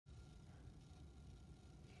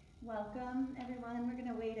Welcome, everyone. We're going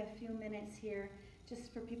to wait a few minutes here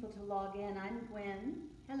just for people to log in. I'm Gwyn.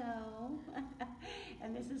 Hello.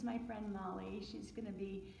 And this is my friend Molly. She's going to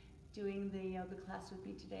be doing the yoga class with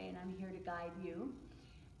me today, and I'm here to guide you.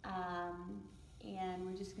 And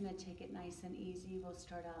we're just going to take it nice and easy. We'll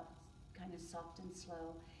start out kind of soft and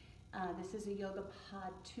slow. This is a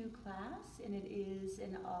YogaPod 2 class, and it is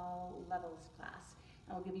an all levels class.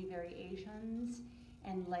 I'll give you variations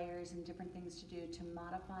and layers and different things to do to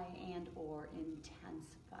modify and or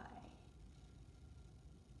intensify.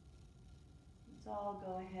 Let's all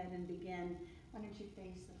go ahead and begin. Why don't you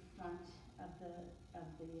face the front of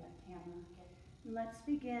the camera? Okay. Let's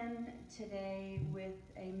begin today with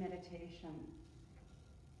a meditation.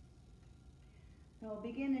 Now we'll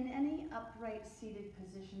begin in any upright seated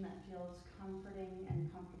position that feels comforting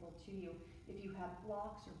and comfortable to you. If you have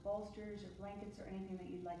blocks or bolsters or blankets or anything that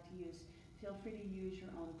you'd like to use, feel free to use your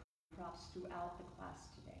own props throughout the class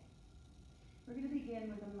today. We're going to begin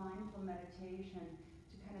with a mindful meditation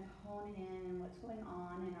to kind of hone in on what's going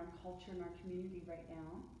on in our culture and our community right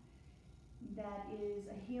now. That is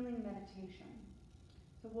a healing meditation.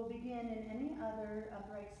 So we'll begin in any other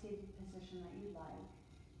upright seated position that you like.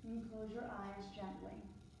 And close your eyes gently.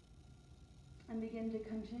 And begin to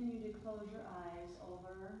continue to close your eyes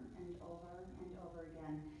over and over and over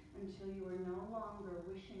again until you are no longer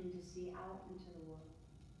wishing to see out into the world.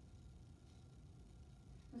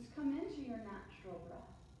 Let's come into your natural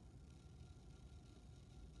breath.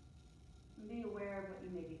 And be aware of what you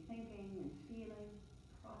may be thinking and feeling,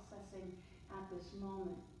 processing at this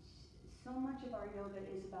moment. So much of our yoga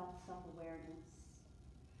is about self-awareness.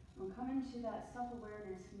 And come into that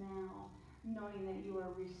self-awareness now, knowing that you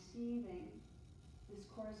are receiving this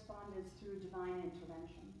correspondence through divine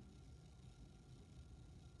intervention.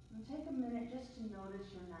 And take a minute just to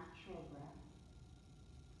notice your natural breath.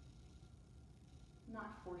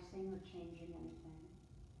 Not forcing or changing anything.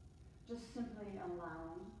 Just simply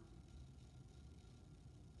allowing.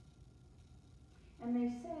 And they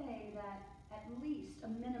say that at least a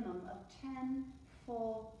minimum of 10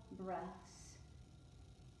 full breaths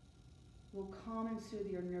will calm and soothe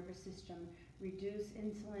your nervous system, reduce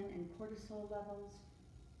insulin and cortisol levels,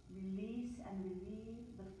 release and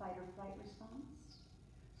relieve the fight or flight response.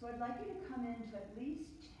 So I'd like you to come into at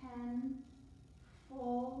least 10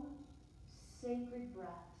 full sacred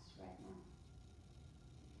breaths right now.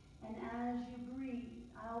 And as you breathe,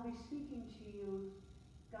 I'll be speaking to you,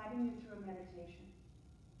 guiding you through a meditation.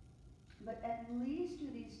 But at least do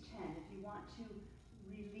these 10. If you want to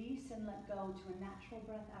release and let go to a natural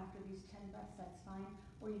breath after these 10 breaths, that's fine.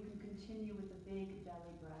 Or you can continue with a big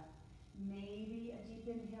belly breath. Maybe a deep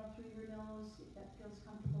inhale through your nose if that feels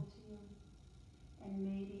comfortable to you. And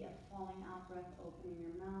maybe a falling out breath, opening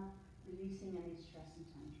your mouth, releasing any stress and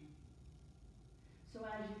tension. So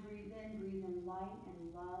as you breathe in light and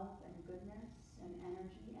love and goodness and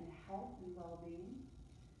energy and health and well-being.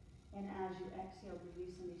 And as you exhale,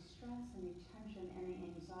 release any stress, any tension,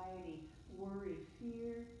 any anxiety, worry,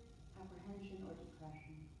 fear, apprehension, or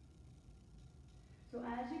depression. So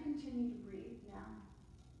as you continue to breathe now,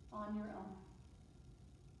 on your own,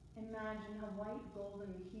 imagine a white,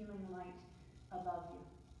 golden, healing light above you,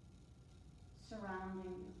 surrounding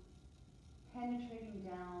you, penetrating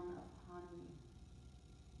down upon you,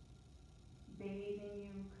 bathing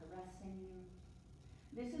you, caressing you.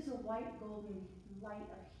 This is a white, golden light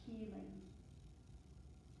of healing.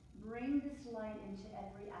 Bring this light into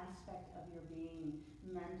every aspect of your being,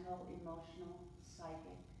 mental, emotional,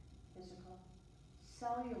 psychic, physical,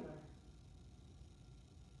 cellular,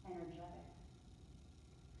 energetic.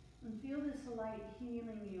 And feel this light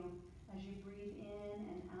healing you as you breathe in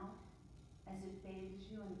and out, as it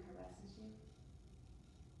bathes you and caresses you.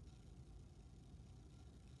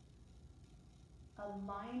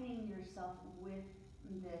 Aligning yourself with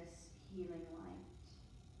this healing light.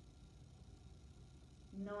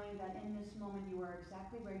 Knowing that in this moment you are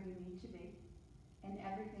exactly where you need to be, and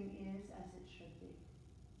everything is as it should be.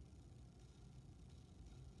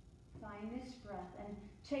 Find this breath and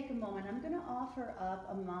take a moment. I'm going to offer up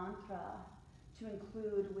a mantra to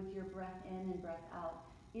include with your breath in and breath out.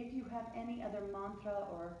 If you have any other mantra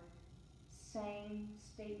or saying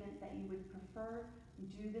statement that you would prefer,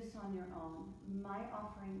 do this on your own. My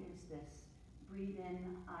offering is this. Breathe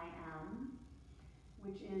in, I am,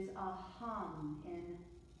 which is aham in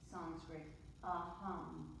Sanskrit.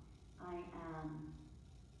 Aham, I am.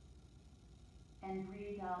 And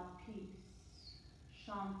breathe out peace.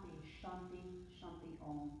 Shanti, Shanti, Shanti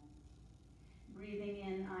Om. Breathing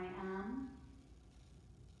in, I am.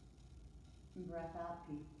 And breath out,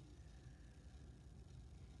 peace.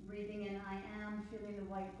 Breathing in, I am, feeling the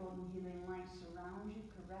white golden healing light surround you,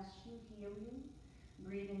 caress you, heal you.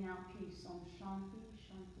 Breathing out, peace. Om Shanti,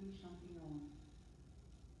 Shanti, Shanti Om.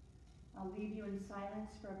 I'll leave you in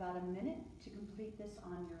silence for about a minute to complete this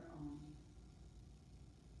on your own.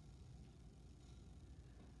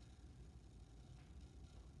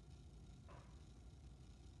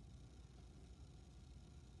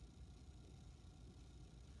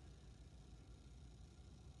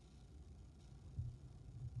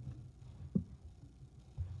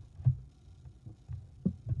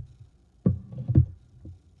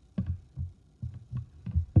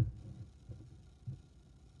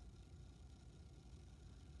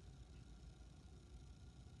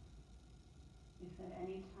 If at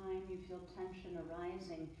any time you feel tension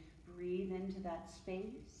arising, breathe into that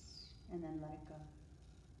space and then let it go.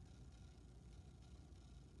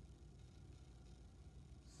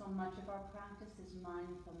 So much of our practice is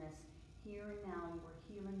mindfulness. Here and now, you are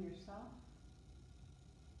healing yourself.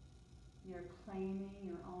 You're claiming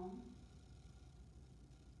your own.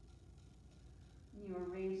 And you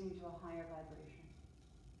are raising to a higher vibration.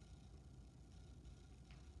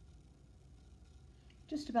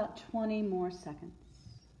 Just about 20 more seconds.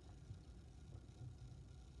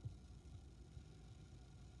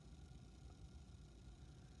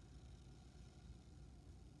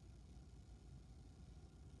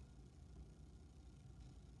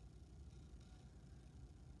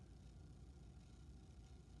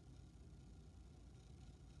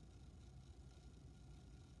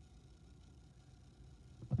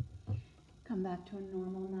 Come back to a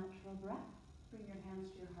normal, natural breath. Bring your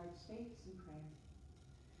hands to your heart space and prayer.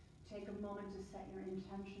 Take a moment to set your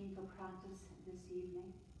intention for practice this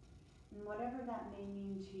evening. And whatever that may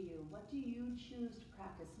mean to you, what do you choose to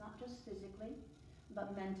practice? Not just physically,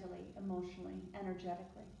 but mentally, emotionally,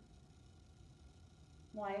 energetically.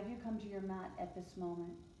 Why have you come to your mat at this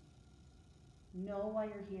moment? Know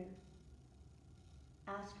why you're here.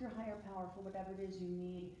 Ask your higher power for whatever it is you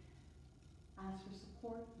need. Ask for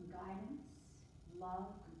support and guidance,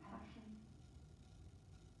 love, compassion.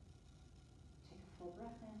 Take a full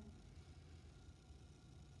breath in.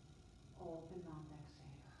 Open mouth,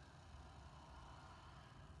 exhale.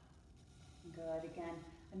 Good. Again,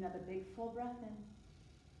 another big full breath in.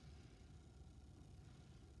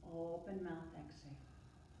 Open mouth, exhale.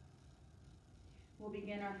 We'll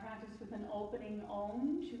begin our practice with an opening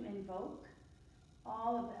Om to invoke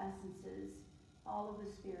all of the essences, all of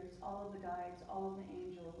the spirits, all of the guides, all of the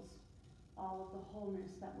angels, all of the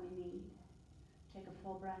wholeness that we need. Take a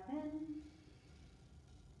full breath in.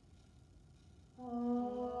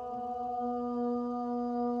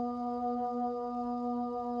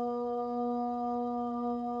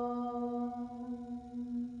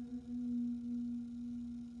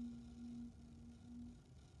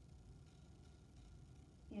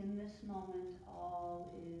 In this moment,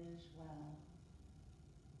 all is well.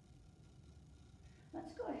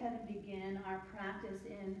 Let's go ahead and begin our practice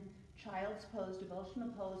in child's pose, devotional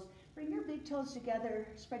pose. Bring your big toes together,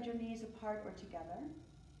 spread your knees apart or together.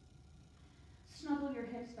 Snuggle your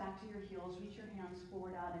hips back to your heels, reach your hands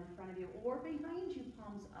forward out in front of you or behind you,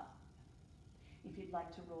 palms up. If you'd like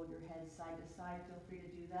to roll your head side to side, feel free to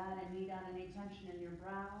do that and knead out any tension in your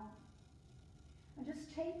brow. And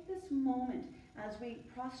just take this moment as we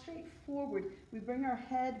prostrate forward. We bring our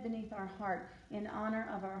head beneath our heart in honor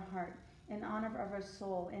of our heart, in honor of our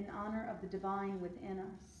soul, in honor of the divine within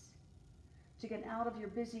us. To get out of your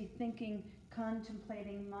busy thinking,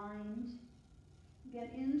 contemplating mind,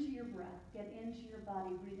 get into your breath, get into your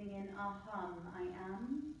body, breathing in aham, I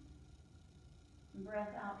am.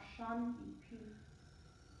 Breath out, shanti, peace.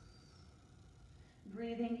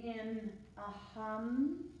 Breathing in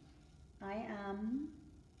aham, I am.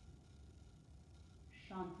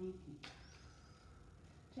 Shanti, peace.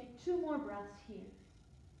 Take 2 more breaths here.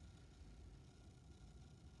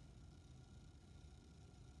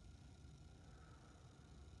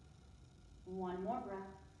 One more breath.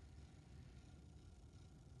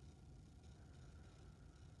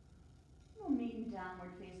 We'll meet in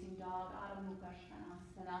downward facing dog, Adho Mukha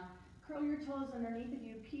Svanasana. Curl your toes underneath of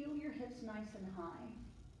you, peel your hips nice and high.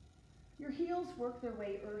 Your heels work their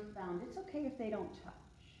way earthbound. It's okay if they don't touch.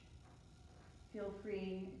 Feel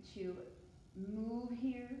free to move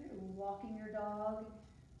here, walking your dog,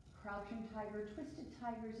 crouching tiger, twisted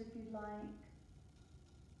tigers if you'd like.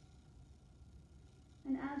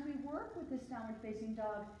 And as we work with this downward facing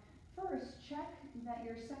dog, first check that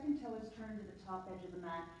your second toe is turned to the top edge of the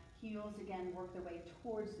mat. Heels again work their way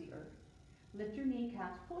towards the earth. Lift your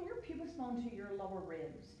kneecaps, pull your pubic bone to your lower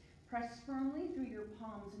ribs. Press firmly through your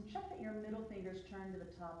palms and check that your middle fingers turn to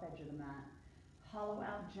the top edge of the mat. Hollow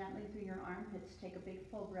out gently through your armpits. Take a big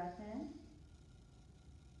full breath in.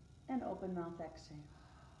 And open mouth exhale.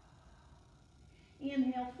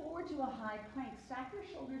 Inhale forward to a high plank. Stack your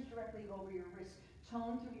shoulders directly over your wrists.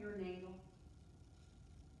 Tone through your navel.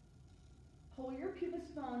 Pull your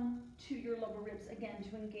pubic bone to your lower ribs, again,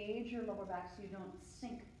 to engage your lower back so you don't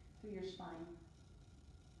sink through your spine.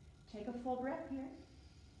 Take a full breath here.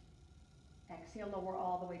 Exhale, lower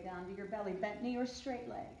all the way down to your belly. Bent knee or straight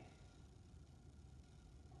leg.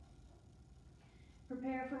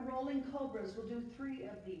 Prepare for rolling cobras. We'll do 3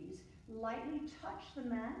 of these. Lightly touch the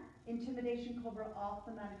mat. Intimidation cobra off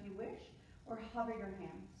the mat if you wish, or hover your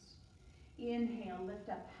hands. Inhale, lift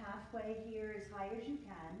up halfway here as high as you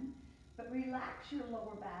can, but relax your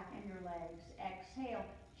lower back and your legs. Exhale,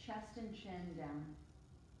 chest and chin down.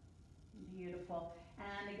 Beautiful.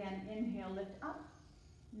 And again, inhale, lift up,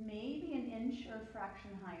 maybe an inch or a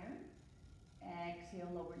fraction higher. Exhale,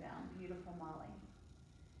 lower down. Beautiful, Molly.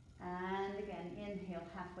 And again, inhale,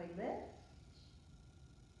 halfway lift.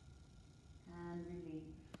 And release.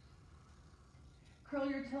 Curl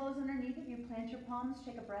your toes underneath of you. Plant your palms.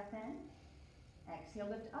 Take a breath in. Exhale,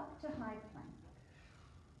 lift up to high plank.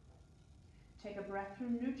 Take a breath through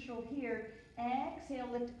neutral here. Exhale,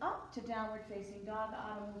 lift up to downward facing dog,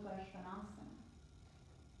 Adho Mukha Svanasana.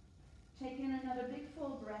 Take in another big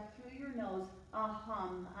full breath through your nose.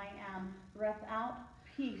 Aham, I am. Breath out,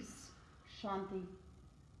 peace, Shanti.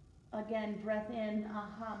 Again, breath in,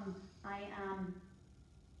 aham, I am.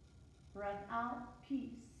 Breath out,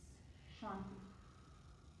 peace, Shanti.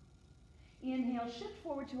 Inhale, shift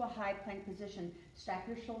forward to a high plank position. Stack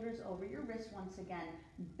your shoulders over your wrists once again.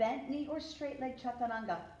 Bent knee or straight leg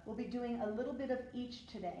chaturanga. We'll be doing a little bit of each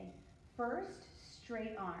today. First,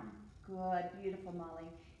 straight arm. Good, beautiful, Molly.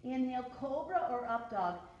 Inhale, cobra or up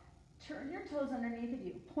dog. Turn your toes underneath of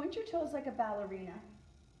you. Point your toes like a ballerina.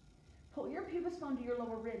 Pull your pubic bone to your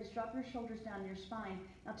lower ribs. Drop your shoulders down your spine.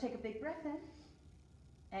 Now take a big breath in.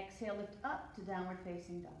 Exhale, lift up to downward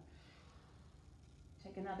facing dog.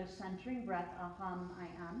 Take another centering breath. Aham, I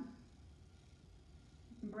am.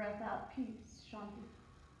 Breath out, peace, Shanti.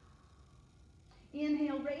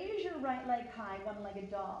 Inhale, raise your right leg high, one-legged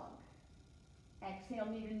dog. Exhale,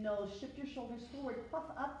 knee to nose. Shift your shoulders forward. Puff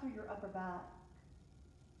up through your upper back.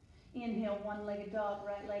 Inhale, one-legged dog,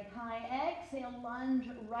 right leg high. Exhale, lunge,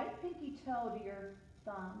 right pinky toe to your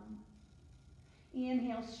thumb.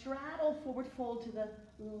 Inhale, straddle, forward fold to the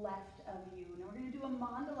left of you. Now we're going to do a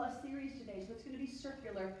mandala series today, so it's going to be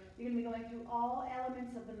circular. You're going to be going through all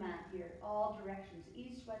elements of the mat here, all directions,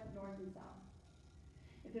 east, west, north, and south.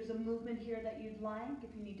 If there's a movement here that you'd like,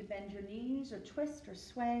 if you need to bend your knees or twist or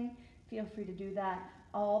sway, feel free to do that.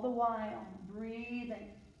 All the while,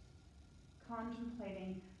 breathing,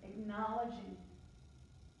 contemplating, acknowledging,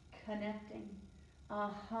 connecting.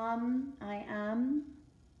 Aham, I am.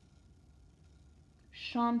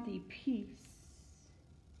 Shanti, peace.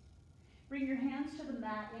 Bring your hands to the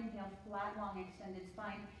mat. Inhale, flat, long, extended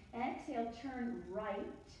spine. Exhale, turn right.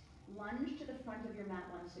 Lunge to the front of your mat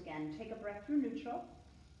once again. Take a breath through neutral.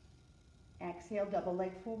 Exhale, double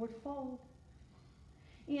leg forward fold.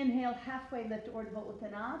 Inhale, halfway lift, Urdhva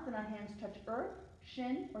Uttanasana. Hands touch earth,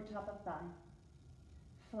 shin, or top of thigh.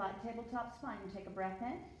 Flat tabletop spine. Take a breath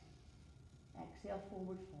in. Exhale,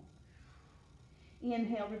 forward fold.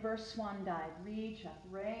 Inhale, reverse swan dive. Reach up.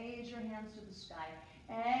 Raise your hands to the sky.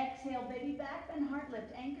 Exhale, baby back bend, heart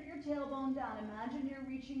lift. Anchor your tailbone down. Imagine you're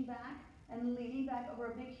reaching back and leaning back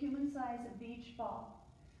over a big human-sized beach ball.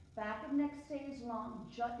 Back of neck stays long.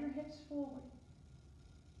 Jut your hips forward.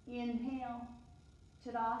 Inhale,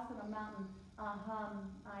 Tadasana, mountain. Aham,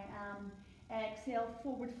 I am. Exhale,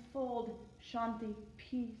 forward fold. Shanti,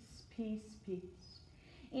 peace, peace, peace.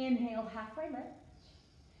 Inhale, halfway lift.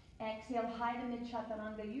 Exhale, high to mid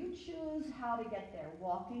chaturanga. You choose how to get there,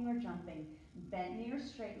 walking or jumping. Bent knee or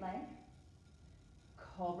straight leg.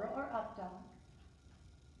 Cobra or up dog.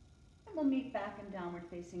 And we'll meet back in downward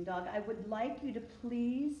facing dog. I would like you to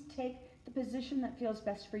please take the position that feels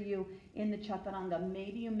best for you in the chaturanga.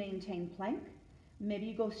 Maybe you maintain plank. Maybe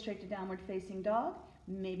you go straight to downward facing dog.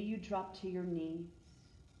 Maybe you drop to your knees.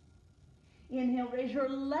 Inhale, raise your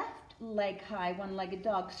left leg high, one-legged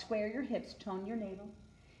dog. Square your hips, tone your navel.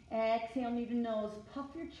 Exhale, knee to nose, puff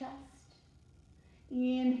your chest.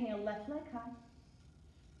 Inhale, left leg high.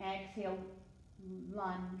 Exhale,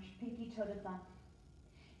 lunge, pinky toe to thumb.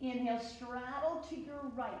 Inhale, straddle to your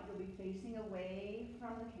right. You'll be facing away from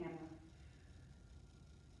the camera.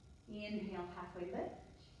 Inhale, halfway lift.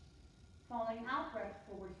 Falling out, breath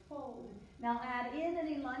forward fold. Now add in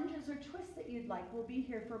any lunges or twists that you'd like. We'll be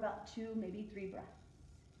here for about 2, maybe 3 breaths.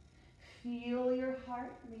 Feel your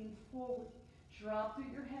heart lean forward. Drop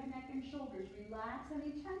through your head, neck, and shoulders. Relax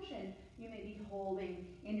any tension you may be holding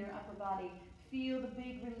in your upper body. Feel the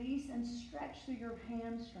big release and stretch through your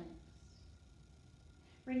hamstrings.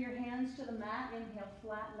 Bring your hands to the mat. Inhale,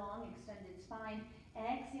 flat, long, extended spine.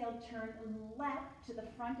 Exhale, turn left to the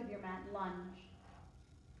front of your mat, lunge.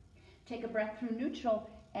 Take a breath through neutral.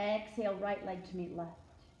 Exhale, right leg to meet left.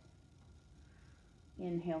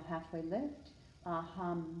 Inhale, halfway lift.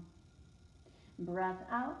 Aham. Breath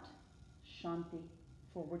out. Shanti.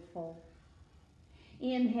 Forward fold.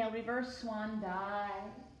 Inhale, reverse swan dive.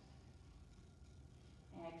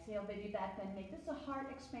 Exhale, baby back bend. Make this a heart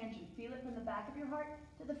expansion. Feel it from the back of your heart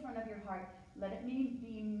to the front of your heart. Let it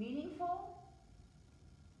be meaningful,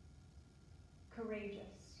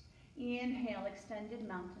 courageous. Inhale, extended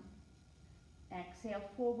mountain. Exhale,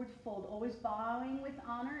 forward fold. Always bowing with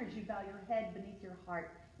honor as you bow your head beneath your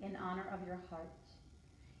heart in honor of your heart.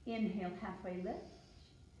 Inhale, halfway lift.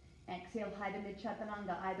 Exhale, high to mid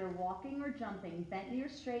chaturanga, either walking or jumping, bent knee or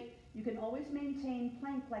straight. You can always maintain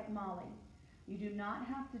plank like Molly. You do not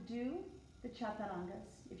have to do the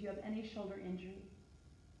chaturangas if you have any shoulder injury.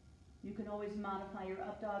 You can always modify your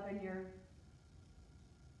up dog and your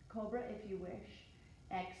cobra if you wish.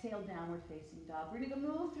 Exhale, downward facing dog. We're going to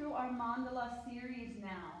move through our mandala series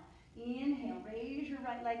now. Inhale, raise your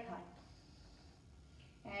right leg high.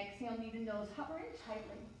 Exhale, knee to nose, hovering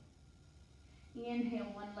tightly.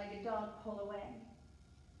 Inhale, one-legged dog, pull away.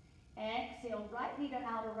 Exhale, right knee to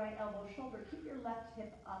outer right elbow, shoulder. Keep your left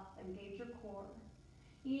hip up, engage your core.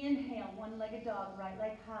 Inhale, one-legged dog, right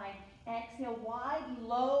leg high. Exhale, wide,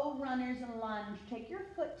 low runners and lunge. Take your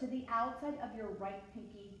foot to the outside of your right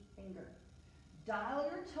pinky finger. Dial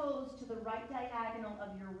your toes to the right diagonal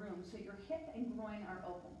of your room so your hip and groin are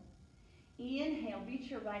open. Inhale, reach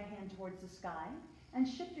your right hand towards the sky and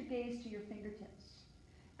shift your gaze to your fingertips.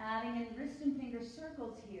 Adding in wrist and finger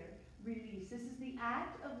circles here. Release. This is the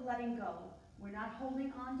act of letting go. We're not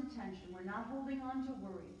holding on to tension. We're not holding on to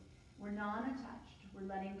worry. We're non-attached. We're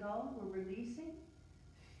letting go. We're releasing.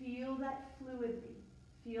 Feel that fluidly.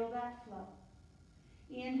 Feel that flow.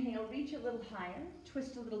 Inhale, reach a little higher.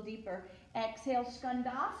 Twist a little deeper. Exhale,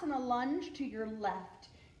 skandasana, lunge to your left.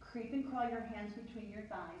 Creep and crawl your hands between your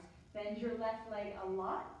thighs. Bend your left leg a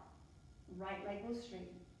lot. Right leg will straighten.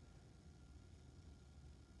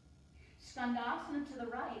 Skandasana to the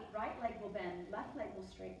right. Right leg will bend. Left leg will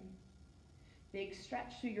straighten. Big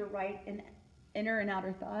stretch through your right and inner and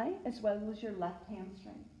outer thigh, as well as your left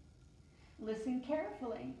hamstring. Listen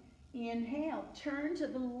carefully. Inhale. Turn to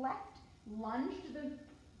the left. Lunge to the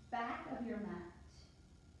back of your mat.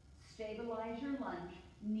 Stabilize your lunge.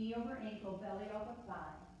 Knee over ankle, belly over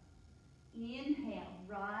thigh. Inhale.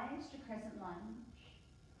 Rise to crescent lunge.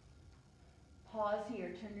 Pause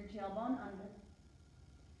here. Turn your tailbone under.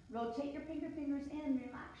 Rotate your pinker fingers in,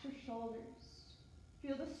 relax your shoulders.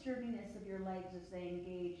 Feel the sturdiness of your legs as they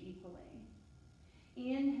engage equally.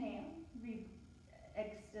 Inhale,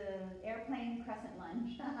 airplane crescent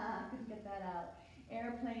lunge. Couldn't get that out.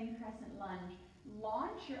 Airplane crescent lunge.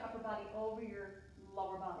 Launch your upper body over your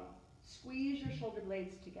lower body. Squeeze your shoulder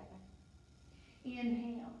blades together.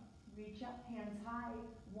 Inhale, reach up, hands high,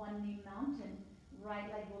 one knee mountain.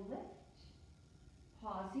 Right leg will lift.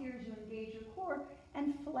 Pause here as you engage your core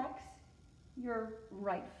and flex your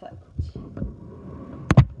right foot.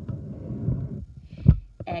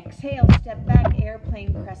 Exhale, step back,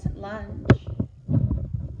 airplane crescent lunge.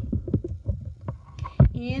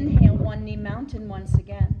 Inhale, one knee mountain once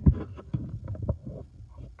again.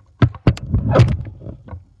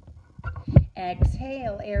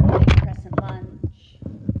 Exhale, airplane crescent lunge.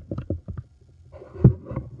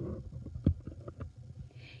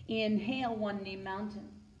 Inhale, one knee mountain.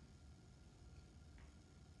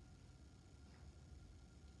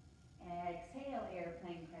 Exhale,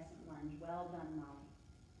 airplane crescent lunge. Well done,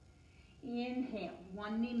 Molly. Inhale,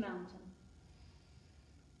 one knee mountain.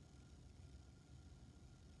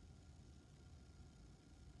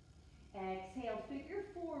 Exhale, figure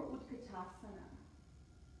four, Utkatasana.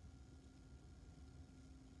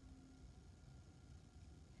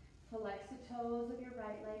 Flex the toes of your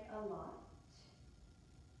right leg a lot.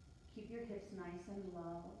 Keep your hips nice and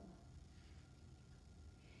low.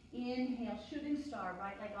 Inhale, shooting star,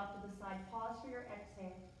 right leg off to the side. Pause for your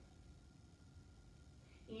exhale.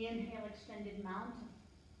 Inhale, extended mountain.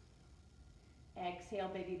 Exhale,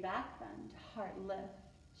 baby back bend, heart lift.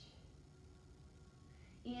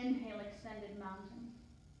 Inhale, extended mountain.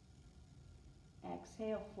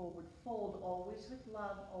 Exhale, forward fold, always with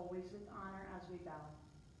love, always with honor as we bow.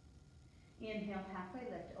 Inhale, halfway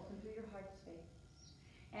lift, open through your heart space.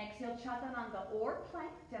 Exhale, chaturanga or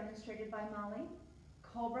plank, demonstrated by Molly.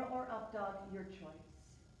 Cobra or up dog, your choice.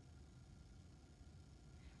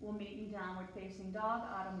 We'll meet in downward facing dog,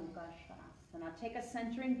 Adho Mukha Svanasana. Take a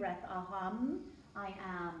centering breath. Aham, I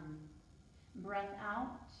am. Breath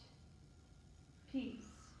out. Peace,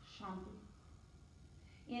 Shanti.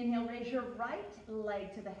 Inhale, raise your right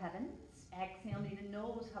leg to the heavens. Exhale, knee to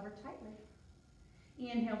nose, hover tightly.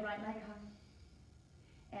 Inhale, right leg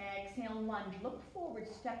high. Exhale, lunge. Look forward,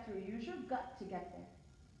 step through. Use your gut to get there.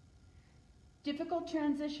 Difficult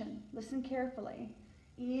transition. Listen carefully.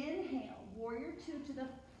 Inhale, warrior two to the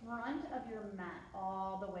front of your mat,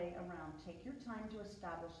 all the way around. Take your time to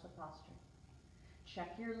establish the posture.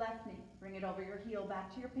 Check your left knee. Bring it over your heel,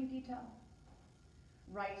 back to your pinky toe.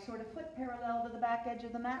 Right sort of foot parallel to the back edge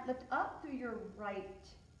of the mat. Lift up through your right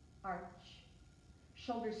arch.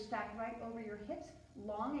 Shoulders stacked right over your hips.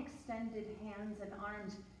 Long extended hands and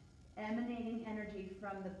arms emanating energy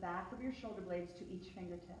from the back of your shoulder blades to each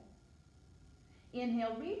fingertip.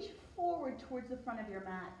 Inhale, reach forward towards the front of your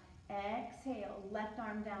mat. Exhale, left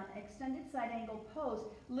arm down, extended side angle pose.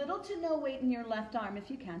 Little to no weight in your left arm if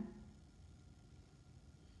you can.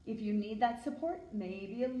 If you need that support,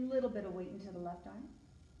 maybe a little bit of weight into the left arm.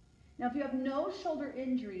 Now, if you have no shoulder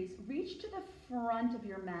injuries, reach to the front of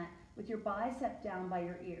your mat with your bicep down by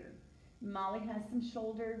your ear. Molly has some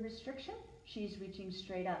shoulder restriction. She's reaching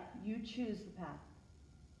straight up. You choose the path.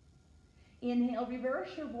 Inhale, reverse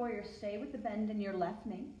your warrior. Stay with the bend in your left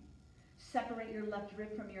knee. Separate your left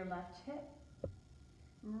rib from your left hip.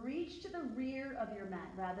 Reach to the rear of your mat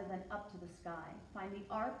rather than up to the sky. Find the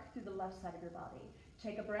arc through the left side of your body.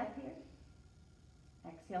 Take a breath here.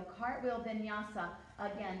 Exhale, cartwheel vinyasa.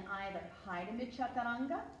 Again, either high to mid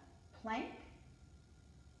chaturanga, plank,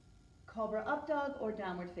 cobra up dog, or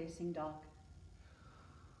downward facing dog.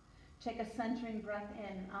 Take a centering breath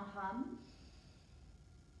in. Aham,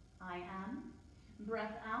 I am.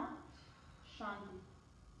 Breath out. Shanti,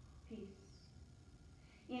 peace.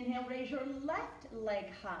 Inhale, raise your left leg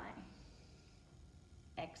high.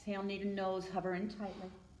 Exhale, knee to nose, hover in tightly.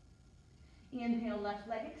 Inhale, left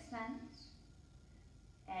leg extends.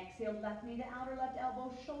 Exhale, left knee to outer left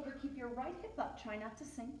elbow, shoulder. Keep your right hip up. Try not to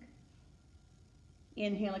sink.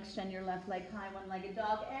 Inhale, extend your left leg high, one-legged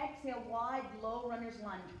dog. Exhale, wide, low runner's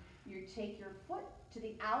lunge. You take your foot to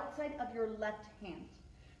the outside of your left hand.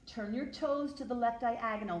 Turn your toes to the left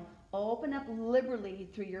diagonal. Open up liberally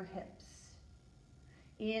through your hips.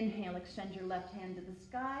 Inhale, extend your left hand to the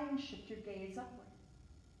sky and shift your gaze upward.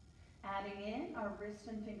 Adding in our wrist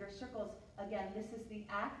and finger circles. Again, this is the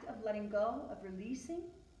act of letting go, of releasing.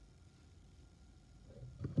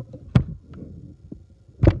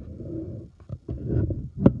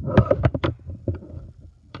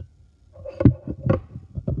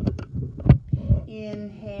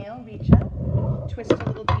 Inhale, reach up, twist a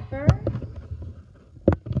little deeper.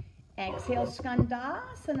 Exhale,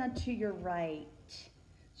 skandasana to your right.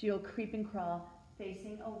 So you'll creep and crawl,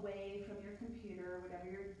 facing away from your computer or whatever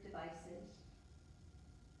your device is.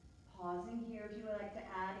 Pausing here if you would like to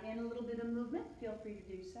add in a little bit of movement, feel free to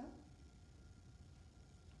do so.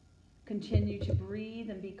 Continue to breathe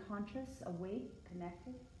and be conscious, awake,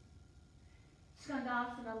 connected.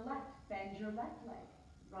 Skandasana left, bend your left leg.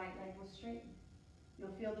 Right leg will straighten.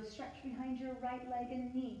 You'll feel the stretch behind your right leg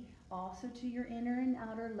and knee, also to your inner and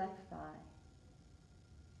outer left thigh.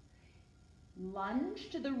 Lunge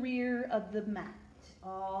to the rear of the mat,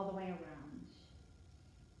 all the way around.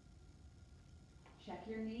 Check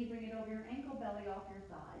your knee, bring it over your ankle, belly off your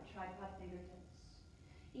thigh, tripod fingertips.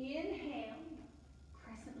 Inhale,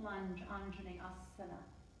 crescent lunge, Anjaneyasana.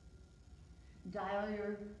 Dial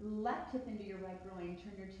your left hip into your right groin,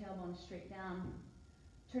 turn your tailbone straight down.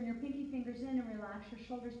 Turn your pinky fingers in and relax your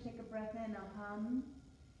shoulders. Take a breath in, aham.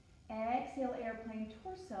 Exhale, airplane,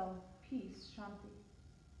 torso, peace, Shanti.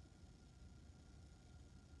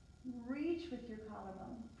 Reach with your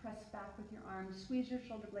collarbone. Press back with your arms. Squeeze your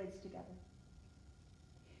shoulder blades together.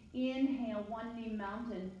 Inhale, one knee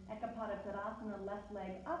mountain, Ekapada Tadasana, left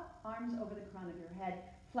leg up, arms over the crown of your head.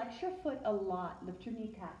 Flex your foot a lot. Lift your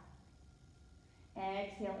kneecap.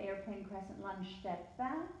 Exhale, airplane crescent lunge, step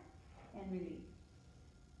back and release.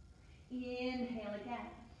 Inhale again,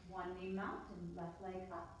 one knee mountain, left leg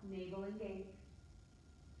up, navel engaged.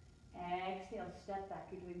 Exhale, step back,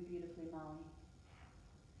 you're doing beautifully, Molly.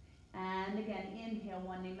 And again, inhale,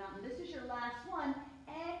 one knee mountain. This is your last one.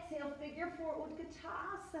 Exhale, figure four,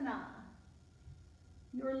 Utkatasana.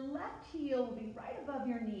 Your left heel will be right above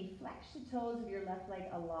your knee. Flex the toes of your left leg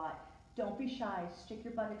a lot. Don't be shy, stick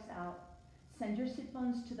your buttocks out. Send your sit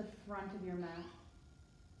bones to the front of your mat.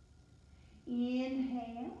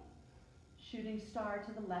 Inhale. Shooting star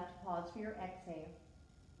to the left, pause for your exhale.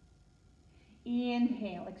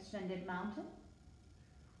 Inhale, extended mountain.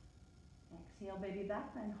 Exhale, baby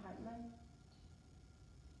back bend, heart lift.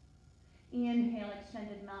 Inhale,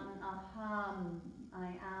 extended mountain, aham,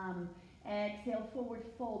 I am. Exhale, forward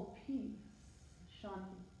fold, peace,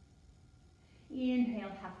 shanti.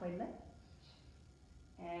 Inhale, halfway lift.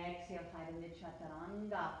 Exhale, high to mid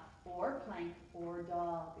chaturanga, or plank, or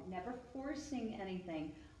dog. Never forcing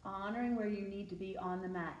anything. Honoring where you need to be on the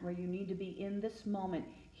mat, where you need to be in this moment,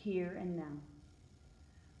 here and now.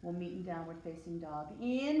 We'll meet in downward facing dog.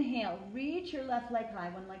 Inhale, reach your left leg high,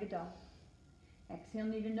 one-legged dog. Exhale,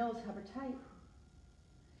 knee to nose, hover tight.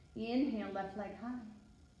 Inhale, left leg high.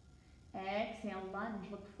 Exhale, lunge,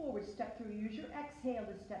 look forward, step through. Use your exhale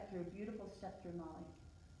to step through. Beautiful step through, Molly.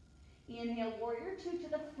 Inhale, warrior two to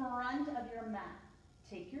the front of your mat.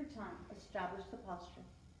 Take your time, establish the posture.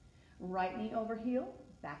 Right knee over heel,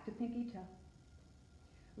 back to pinky toe.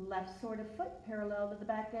 Left sort of foot parallel to the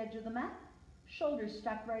back edge of the mat. Shoulders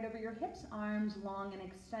stacked right over your hips, arms long and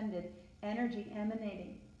extended, energy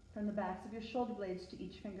emanating from the backs of your shoulder blades to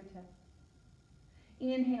each fingertip.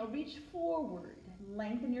 Inhale, reach forward,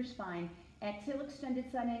 lengthen your spine. Exhale,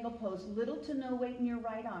 extended side angle pose, little to no weight in your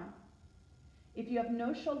right arm. If you have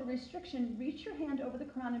no shoulder restriction, reach your hand over the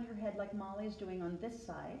crown of your head like Molly is doing on this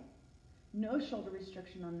side. No shoulder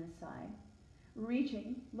restriction on this side.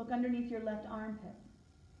 Reaching, look underneath your left armpit.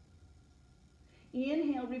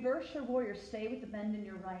 Inhale, reverse your warrior. Stay with the bend in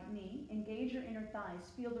your right knee. Engage your inner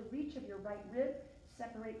thighs. Feel the reach of your right rib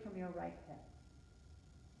separate from your right hip.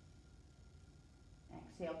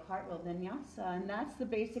 Exhale, cartwheel vinyasa. And that's the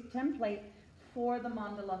basic template for the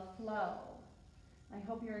mandala flow. I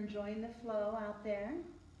hope you're enjoying the flow out there.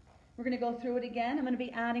 We're going to go through it again. I'm going to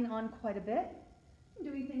be adding on quite a bit. I'm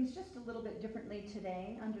doing things just a little bit differently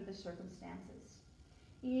today under the circumstances.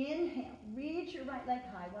 Inhale, reach your right leg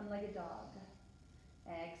high, one-legged dog.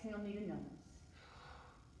 Exhale, knee to nose.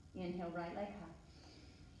 Inhale, right leg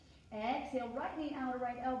high. Exhale, right knee, outer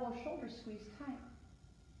right elbow, shoulders squeeze tight.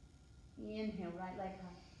 Inhale, right leg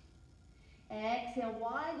high. Exhale,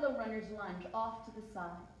 wide low runner's lunge off to the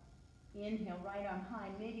side. Inhale, right arm high,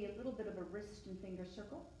 maybe a little bit of a wrist and finger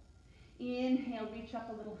circle. Inhale, reach up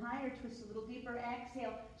a little higher, twist a little deeper.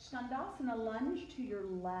 Exhale, Skandasana, lunge to your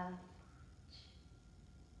left.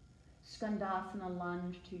 Skandasana,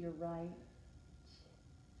 lunge to your right.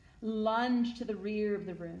 Lunge to the rear of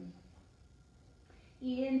the room.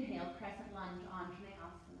 Inhale, crescent lunge,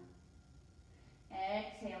 Anjaneyasana.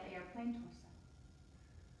 Exhale, airplane torso.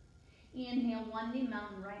 Inhale, one knee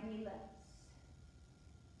mountain, right knee lifts.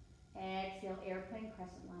 Exhale, airplane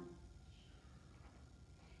crescent lunge.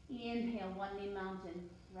 Inhale, one knee mountain,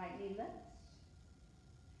 right knee lifts.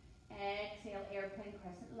 Exhale, airplane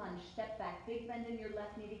crescent lunge. Step back, big bend in your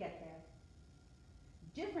left knee to get there.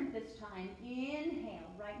 Different this time.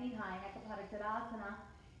 Inhale, right knee high, Ekapada Tadasana.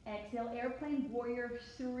 Exhale, airplane warrior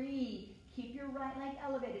three. Keep your right leg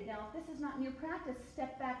elevated. Now, if this is not in your practice,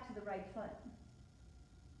 step back to the right foot.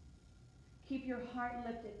 Keep your heart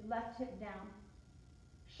lifted, left hip down.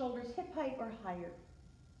 Shoulders hip height or higher.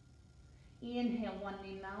 Inhale, one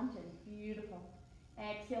knee mountain. Beautiful.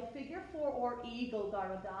 Exhale, figure four or eagle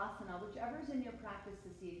Garudasana, whichever is in your practice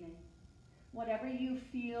this evening. Whatever you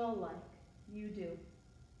feel like, you do.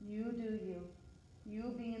 You do you.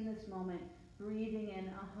 You be in this moment. Breathing in,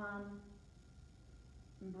 aham.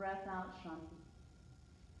 And breath out, shanti.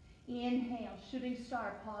 Inhale, shooting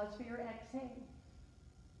star. Pause for your exhale.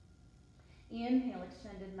 Inhale,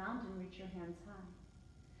 extended mountain. Reach your hands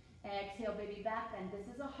high. Exhale, baby back bend.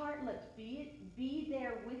 This is a heart lift. Be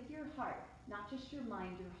there with your heart, not just your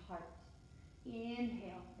mind, your heart.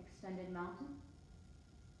 Inhale, extended mountain.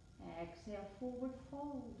 Exhale, forward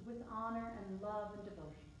fold with honor and love and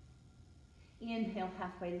devotion. Inhale,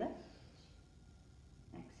 halfway lift.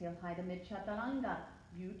 Exhale, high to mid chaturanga.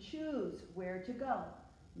 You choose where to go.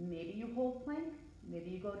 Maybe you hold plank,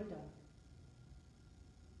 maybe you go to dog.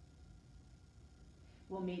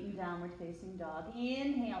 We'll meet in downward facing dog.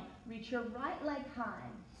 Inhale, reach your right leg high,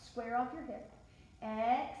 square off your hip.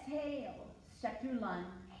 Exhale, step through lunge.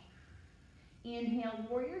 Inhale,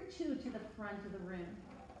 warrior two to the front of the room.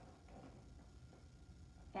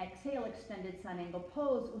 Exhale, extended sun angle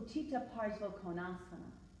pose, Uttita Parsva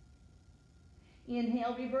Konasana.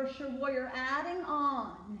 Inhale, reverse your warrior, adding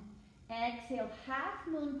on. Exhale, half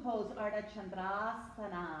moon pose, Ardha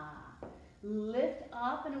Chandrasana. Lift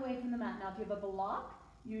up and away from the mat. Now, if you have a block,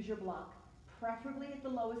 use your block, preferably at the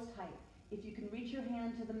lowest height. If you can reach your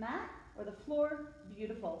hand to the mat or the floor,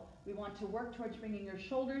 beautiful. We want to work towards bringing your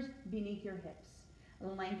shoulders beneath your hips.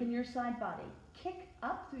 Lengthen your side body. Kick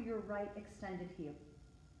up through your right extended heel.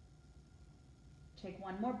 Take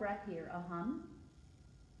one more breath here, aham.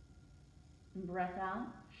 And breath out,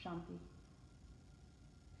 shanti.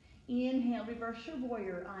 Inhale, reverse your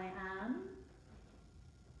warrior, I am.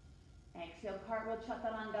 Exhale, cartwheel,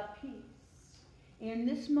 chaturanga, peace. In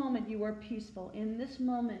this moment, you are peaceful. In this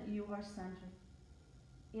moment, you are centered.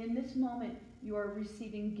 In this moment, you are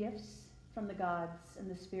receiving gifts from the gods and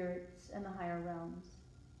the spirits and the higher realms.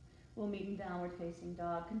 We'll meet in downward facing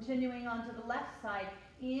dog. Continuing on to the left side.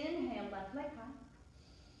 Inhale, left leg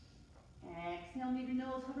high. Exhale, maybe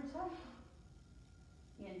nose hover tight.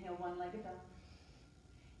 Inhale, one-legged dog.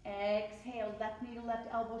 Exhale, left knee to left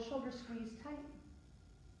elbow, shoulder squeeze tight.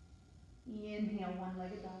 Inhale,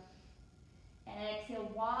 one-legged dog. Exhale,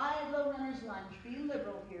 wide low runner's lunge. Be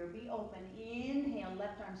liberal here, be open. Inhale,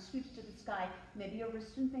 left arm sweeps to the sky. Maybe a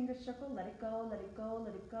wrist and finger circle. Let it go, let it go,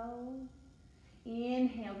 let it go.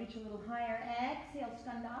 Inhale, reach a little higher. Exhale,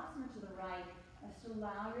 skandasana to the right. Just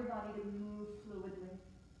allow your body to move fluidly.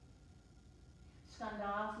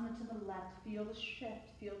 Skandasana to the left. Feel the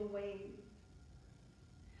shift, feel the wave.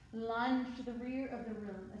 Lunge to the rear of the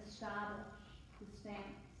room. Establish the stance.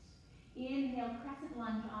 Inhale, crescent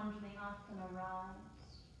lunge, Anjaneyasana,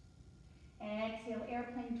 rise. Exhale,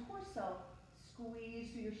 airplane torso.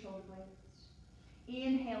 Squeeze through your shoulder blades.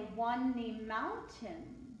 Inhale, one knee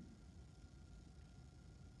mountain.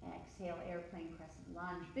 Exhale, airplane crescent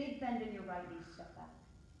lunge. Big bend in your right knee, step back.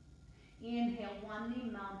 Inhale, one knee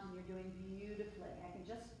mountain. You're doing beautifully. I can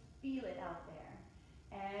just feel it out there.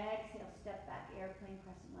 Exhale, step back, airplane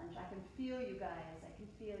crescent lunge. I can feel you guys. I can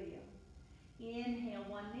feel you. Inhale,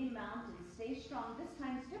 one knee mountain. Stay strong. This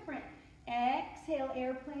time it's different. Exhale,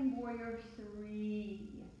 airplane warrior 3.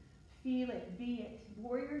 Feel it, be it.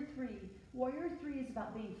 Warrior 3. Warrior 3 is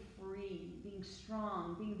about being free, being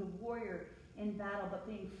strong, being the warrior in battle, but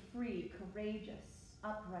being free, courageous,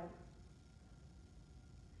 upright.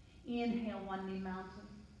 Inhale, one knee mountain.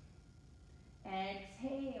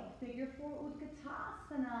 Exhale, figure 4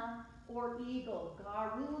 Utkatasana or eagle,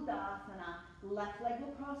 Garudasana. Left leg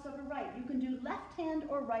will cross over right. You can do left hand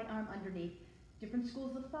or right arm underneath. Different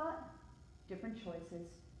schools of thought, different choices.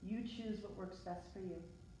 You choose what works best for you.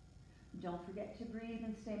 Don't forget to breathe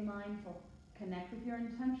and stay mindful. Connect with your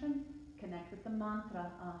intention. Connect with the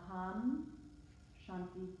mantra. Aham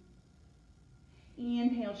Shanti.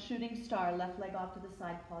 Inhale, shooting star. Left leg off to the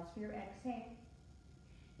side. Pause for your exhale.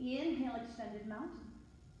 Inhale, extended mountain.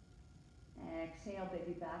 Exhale,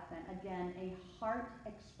 baby back bend. Again, a heart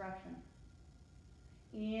expression.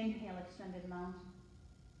 Inhale, extended mountain.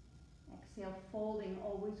 Exhale, folding,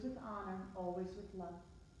 always with honor, always with love.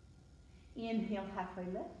 Inhale, halfway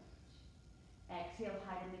lift. Exhale,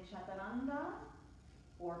 hide in the chaturanga,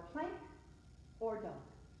 or plank, or dog.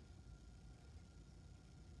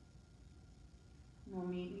 We'll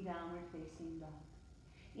meet in downward facing dog.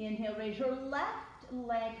 Inhale, raise your left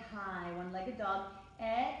leg high, one-legged dog.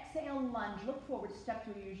 Exhale, lunge, look forward, step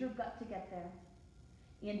through, use your gut to get there.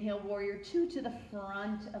 Inhale, warrior 2 to the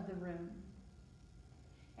front of the room.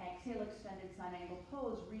 Exhale, extended side angle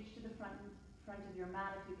pose, reach to the front of your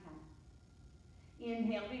mat if you can.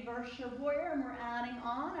 Inhale, reverse your warrior, and we're adding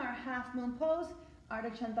on our half moon pose,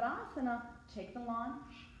 Ardha Chandrasana. Take the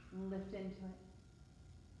launch, lift into it.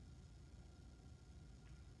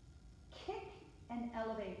 Kick and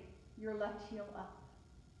elevate your left heel up.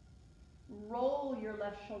 Roll your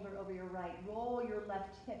left shoulder over your right. Roll your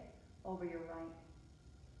left hip over your right.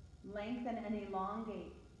 Lengthen and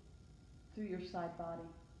elongate through your side body.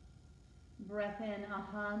 Breath in,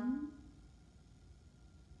 aham.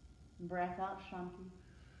 Breath out, shanti.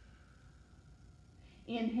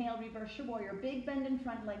 Inhale, reverse your warrior. Big bend in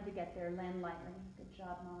front leg to get there. Land lightly. Good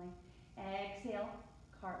job, Molly. Exhale,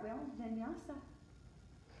 cartwheel, vinyasa.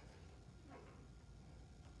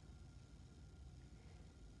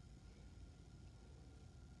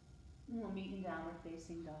 We'll meet in downward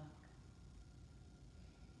facing dog.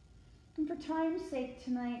 And for time's sake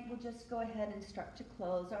tonight, we'll just go ahead and start to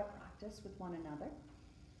close our practice with one another.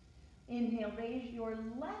 Inhale, raise your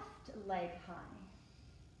left leg high.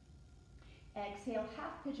 Exhale,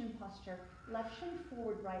 half pigeon posture, left shin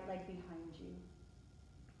forward, right leg behind you.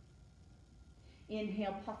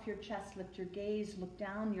 Inhale, puff your chest, lift your gaze, look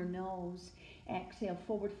down your nose. Exhale,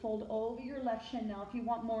 forward fold over your left shin. Now, if you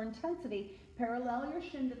want more intensity, parallel your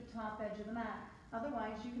shin to the top edge of the mat.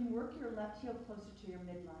 Otherwise, you can work your left heel closer to your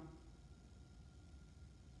midline.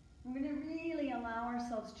 We're going to really allow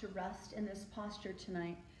ourselves to rest in this posture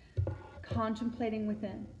tonight, contemplating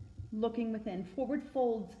within, looking within. Forward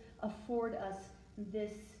folds afford us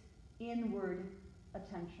this inward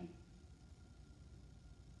attention.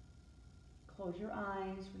 Close your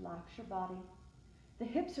eyes, relax your body. The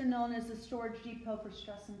hips are known as the storage depot for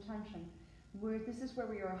stress and tension. This is where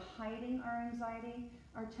we are hiding our anxiety,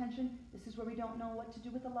 our tension. This is where we don't know what to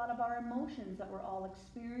do with a lot of our emotions that we're all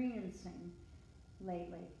experiencing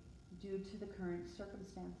lately due to the current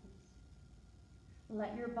circumstances.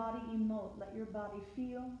 Let your body emote, let your body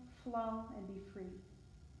feel, flow, and be free.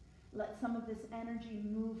 Let some of this energy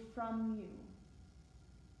move from you.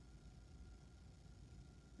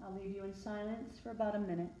 I'll leave you in silence for about a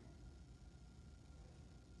minute.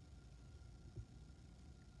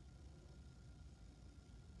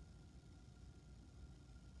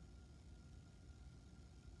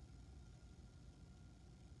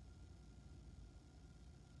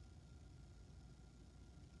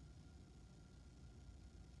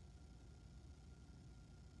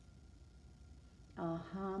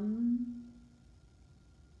 Aham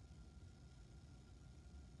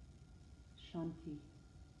Shanti.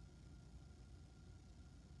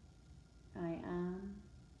 I am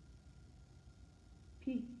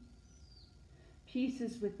peace. Peace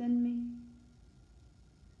is within me.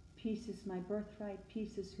 Peace is my birthright.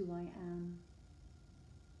 Peace is who I am.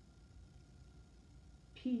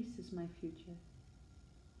 Peace is my future.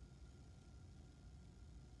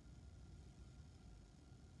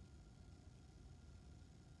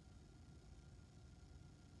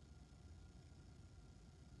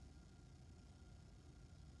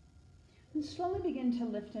 And slowly begin to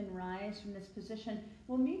lift and rise from this position.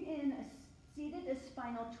 We'll meet in a seated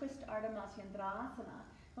spinal twist Ardha Matsyendrasana.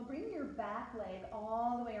 We'll bring your back leg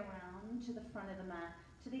all the way around to the front of the mat,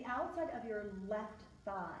 to the outside of your left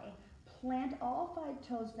thigh. Plant all 5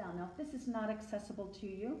 toes down. Now, if this is not accessible to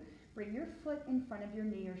you, bring your foot in front of your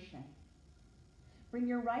knee or shin. Bring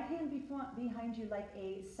your right hand behind you like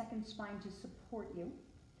a second spine to support you.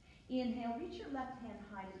 Inhale, reach your left hand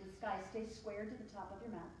high to the sky. Stay square to the top of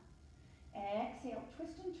your mat. Exhale,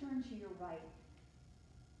 twist and turn to your right.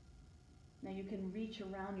 Now you can reach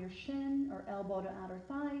around your shin or elbow to outer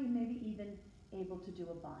thigh. You may be even able to do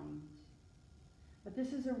a bind. But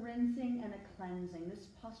this is a rinsing and a cleansing. This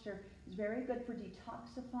posture is very good for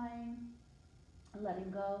detoxifying, letting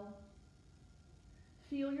go.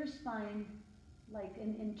 Feel your spine like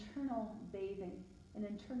an internal bathing, an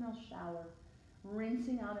internal shower,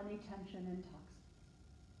 rinsing out any tension and toxins.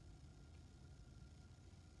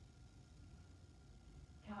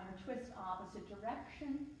 Counter twist opposite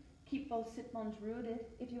direction. Keep both sit bones rooted.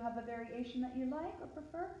 If you have a variation that you like or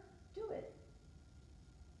prefer, do it.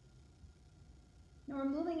 Now we're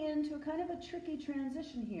moving into a kind of a tricky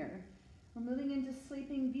transition here. We're moving into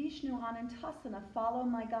sleeping Vishnu Anantasana. Follow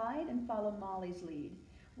my guide and follow Molly's lead.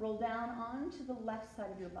 Roll down onto the left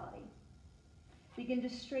side of your body. Begin to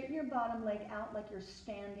straighten your bottom leg out like you're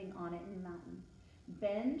standing on it in a mountain.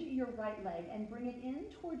 Bend your right leg and bring it in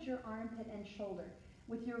towards your armpit and shoulder.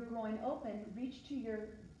 With your groin open, reach to your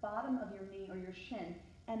bottom of your knee or your shin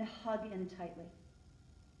and hug in tightly.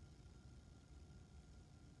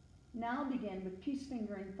 Now begin with peace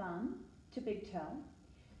finger and thumb to big toe.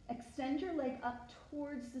 Extend your leg up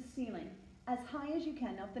towards the ceiling as high as you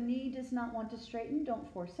can. Now if the knee does not want to straighten,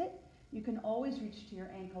 don't force it. You can always reach to your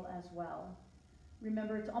ankle as well.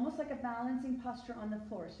 Remember, it's almost like a balancing posture on the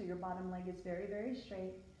floor, so your bottom leg is very, very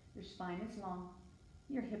straight. Your spine is long.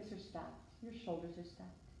 Your hips are stacked. Your shoulders are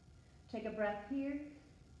stacked. Take a breath here.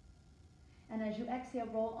 And as you exhale,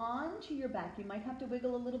 roll onto your back. You might have to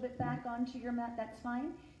wiggle a little bit back onto your mat. That's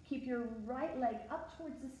fine. Keep your right leg up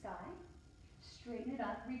towards the sky. Straighten it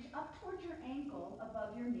up. Reach up towards your ankle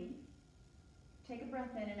above your knee. Take a breath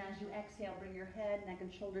in, and as you exhale, bring your head, neck,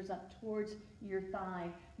 and shoulders up towards your thigh.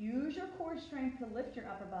 Use your core strength to lift your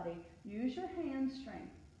upper body. Use your hand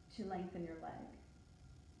strength to lengthen your leg.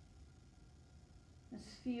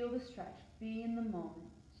 Just feel the stretch. Be in the moment.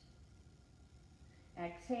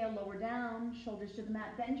 Exhale, lower down, shoulders to the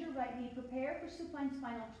mat. Bend your right knee. Prepare for supine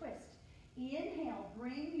spinal twist. Inhale,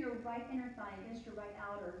 bring your right inner thigh against your right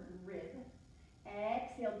outer rib.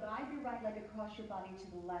 Exhale, guide your right leg across your body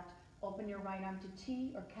to the left. Open your right arm to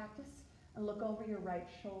T or cactus and look over your right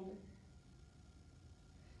shoulder.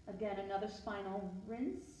 Again, another spinal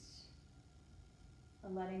rinse. A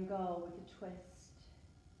letting go with a twist.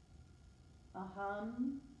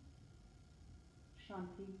 Aham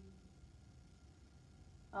Shanti.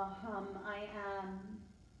 Aham, I am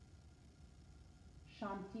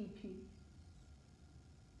Shanti, peace.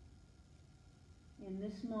 In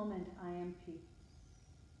this moment, I am peace.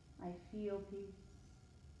 I feel peace.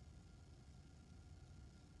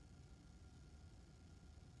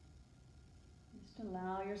 Just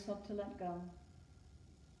allow yourself to let go.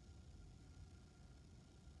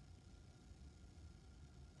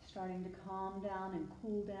 Starting to calm down and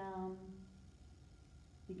cool down.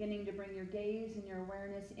 Beginning to bring your gaze and your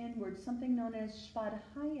awareness inward, something known as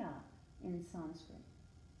Svadhyaya in Sanskrit.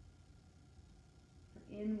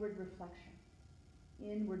 For inward reflection,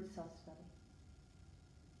 inward self-study.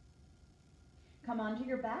 Come onto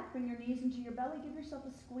your back, bring your knees into your belly, give yourself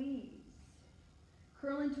a squeeze.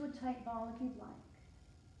 Curl into a tight ball if you'd like.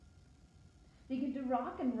 Begin to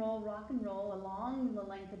rock and roll along the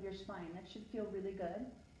length of your spine. That should feel really good.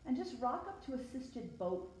 And just rock up to assisted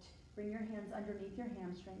boat. Bring your hands underneath your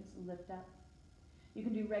hamstrings, lift up. You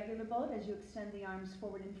can do regular boat as you extend the arms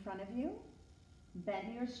forward in front of you.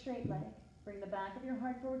 Bend your straight leg. Bring the back of your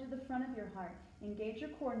heart forward to the front of your heart. Engage your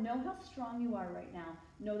core. Know how strong you are right now.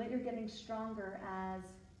 Know that you're getting stronger as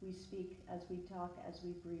we speak, as we talk, as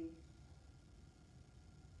we breathe.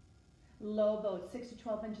 Low boat, 6 to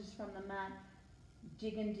 12 inches from the mat.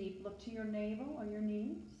 Dig in deep. Look to your navel or your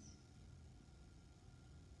knees.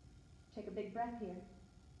 Take a big breath here.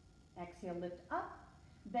 Exhale, lift up.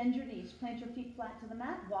 Bend your knees. Plant your feet flat to the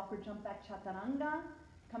mat. Walk or jump back chaturanga.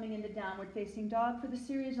 Coming into downward facing dog for the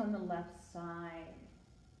series on the left side.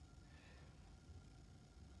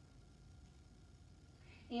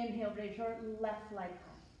 Inhale, raise your left leg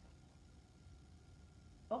high.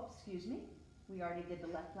 Oh, excuse me. We already did the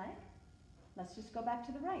left leg. Let's just go back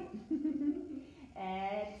to the right.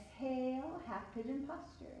 Exhale, half pigeon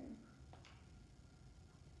posture.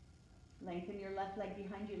 Lengthen your left leg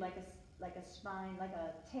behind you like a spine, like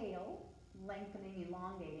a tail, lengthening,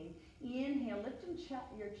 elongating. Inhale, lift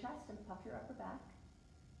your chest and puff your upper back.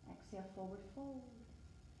 Exhale, forward fold.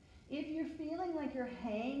 If you're feeling like you're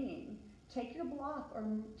hanging, take your block or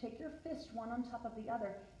take your fist one on top of the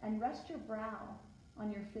other and rest your brow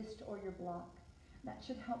on your fist or your block. That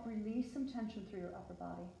should help release some tension through your upper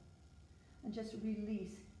body. And just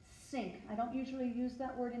release, sink. I don't usually use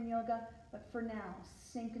that word in yoga, but for now,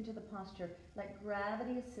 sink into the posture. Let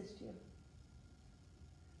gravity assist you.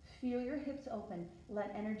 Feel your hips open.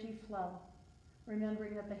 Let energy flow.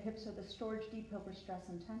 Remembering that the hips are the storage depot for stress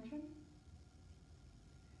and tension.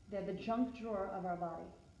 They're the junk drawer of our body.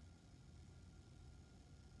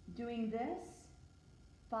 Doing this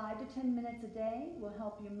 5 to 10 minutes a day will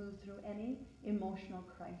help you move through any emotional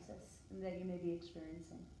crisis that you may be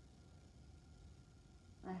experiencing.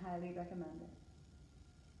 I highly recommend it.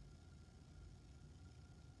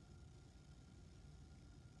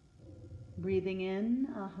 Breathing in,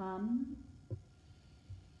 aham.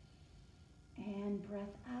 And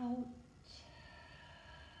breath out,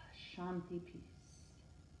 shanti, peace.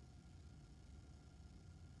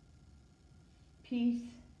 Peace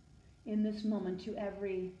in this moment to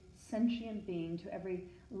every sentient being, to every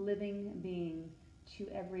living being, to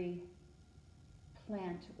every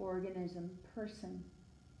plant, organism, person,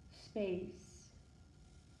 space.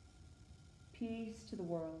 Peace to the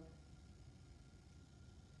world.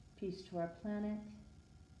 Peace to our planet.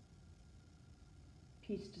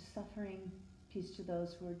 Peace to suffering. Peace to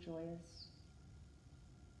those who are joyous.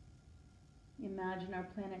 Imagine our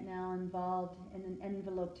planet now involved and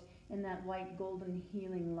enveloped in that white golden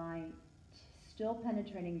healing light, still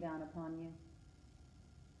penetrating down upon you,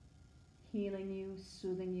 healing you,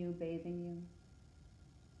 soothing you, bathing you,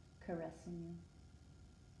 caressing you.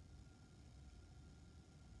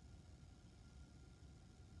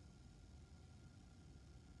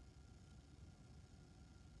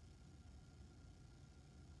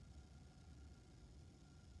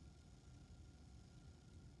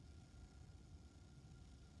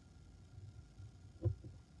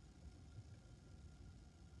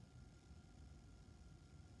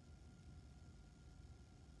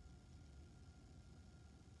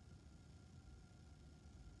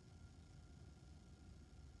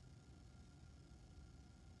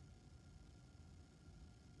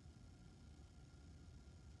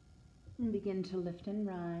 And begin to lift and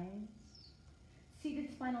rise.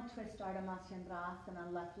 Seated spinal twist, Ardha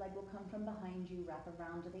Matsyendrasana. Left leg will come from behind you, wrap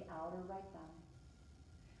around to the outer right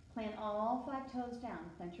thigh. Plant all 5 toes down.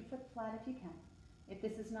 Plant your foot flat if you can. If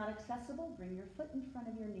this is not accessible, bring your foot in front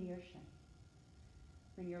of your knee or shin.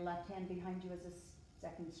 Bring your left hand behind you as a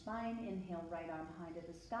second spine. Inhale, right arm high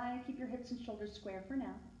to the sky. Keep your hips and shoulders square for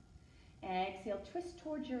now. Exhale, twist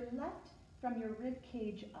towards your left from your rib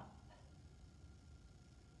cage up.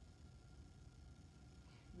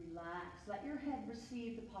 Relax. Let your head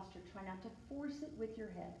receive the posture. Try not to force it with your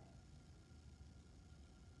head.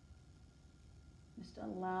 Just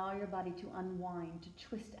allow your body to unwind, to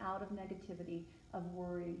twist out of negativity, of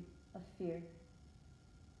worry, of fear.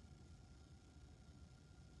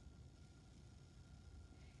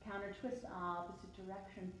 Counter twist, opposite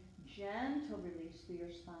direction. Gentle release through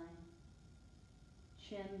your spine.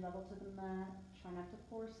 Chin level to the mat. Try not to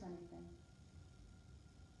force anything.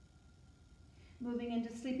 Moving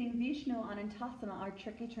into Sleeping Vishnu Anantasana, our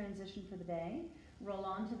tricky transition for the day. Roll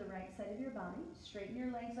on to the right side of your body. Straighten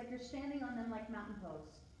your legs like you're standing on them like mountain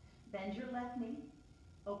pose. Bend your left knee.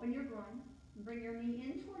 Open your groin. Bring your knee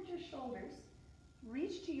in towards your shoulders.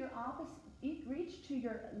 Reach to your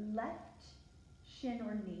left shin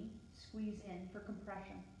or knee, squeeze in for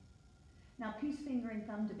compression. Now peace finger and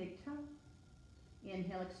thumb to big toe.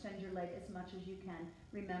 Inhale, extend your leg as much as you can.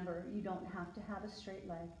 Remember, you don't have to have a straight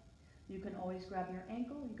leg. You can always grab your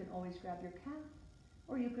ankle, you can always grab your calf,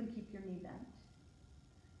 or you can keep your knee bent.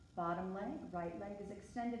 Bottom leg, right leg is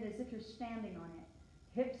extended as if you're standing on it.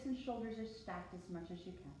 Hips and shoulders are stacked as much as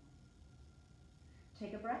you can.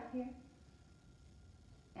 Take a breath here.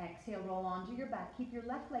 Exhale, roll onto your back. Keep your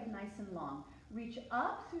left leg nice and long. Reach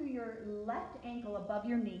up through your left ankle above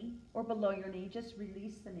your knee or below your knee. Just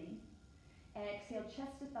release the knee. Exhale,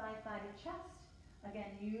 chest to thigh, thigh to chest.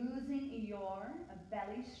 Again, using your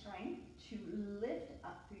belly strength to lift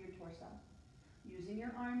up through your torso. Using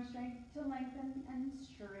your arm strength to lengthen and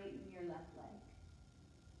straighten your left leg.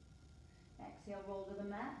 Exhale, roll to the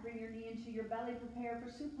mat. Bring your knee into your belly. Prepare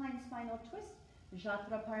for supine spinal twist.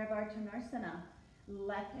 Jatra Parivartanarsana.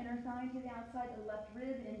 Left inner thigh to the outside, left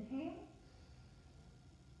rib, inhale.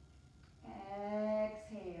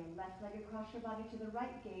 Exhale, left leg across your body to the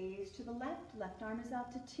right, gaze to the left. Left arm is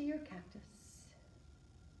out to T or cactus.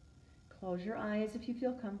 Close your eyes if you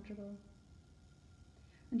feel comfortable.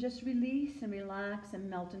 And just release and relax and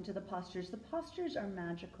melt into the postures. The postures are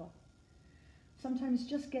magical. Sometimes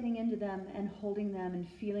just getting into them and holding them and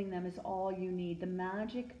feeling them is all you need. The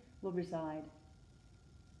magic will reside.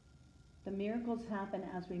 The miracles happen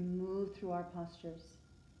as we move through our postures.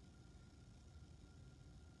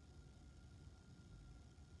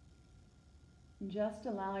 And just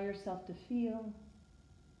allow yourself to feel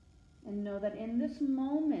and know that in this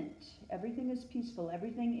moment, everything is peaceful.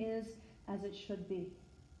 Everything is as it should be.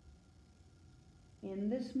 In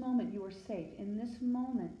this moment, you are safe. In this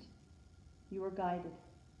moment, you are guided.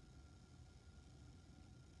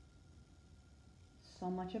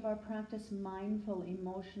 So much of our practice, mindful,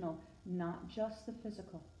 emotional, not just the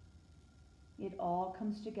physical. It all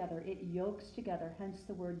comes together. It yokes together, hence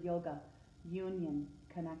the word yoga, union,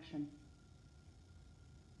 connection.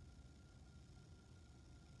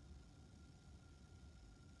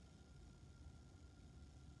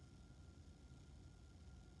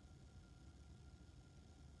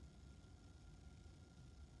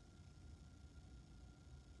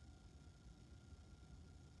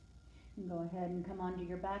 And go ahead and come onto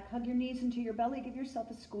your back. Hug your knees into your belly. Give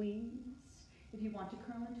yourself a squeeze. If you want to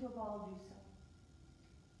curl into a ball, do so.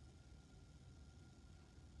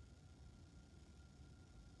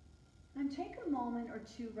 And take a moment or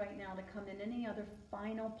two right now to come in any other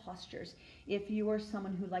final postures. If you are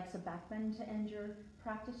someone who likes a back bend to end your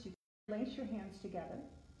practice, you can lace your hands together.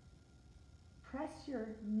 Press your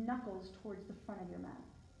knuckles towards the front of your mat.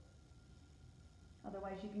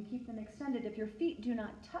 Otherwise, you can keep them extended. If your feet do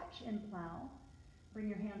not touch in plow, bring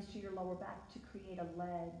your hands to your lower back to create a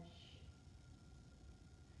ledge.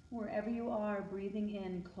 Wherever you are, breathing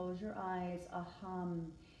in, close your eyes, a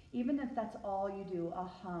hum. Even if that's all you do, a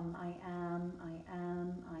hum. I am, I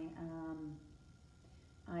am, I am.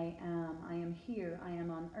 I am. I am here. I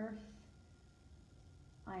am on earth.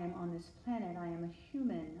 I am on this planet. I am a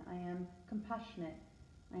human. I am compassionate.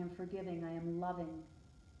 I am forgiving. I am loving.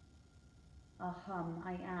 Aham,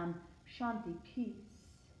 I am. Shanti, peace.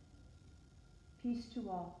 Peace to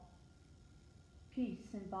all.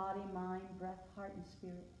 Peace in body, mind, breath, heart, and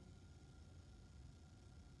spirit.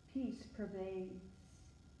 Peace pervades.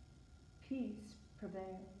 Peace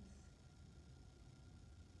prevails.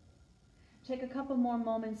 Take a couple more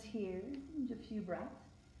moments here, and a few breaths.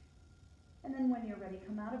 And then when you're ready,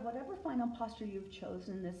 come out of whatever final posture you've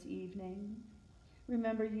chosen this evening.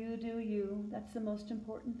 Remember, you do you. That's the most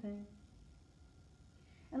important thing.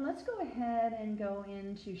 And let's go ahead and go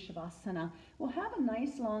into Shavasana. We'll have a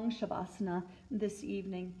nice long Shavasana this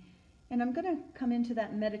evening. And I'm going to come into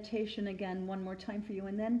that meditation again one more time for you.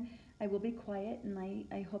 And then I will be quiet, and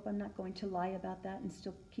I hope I'm not going to lie about that and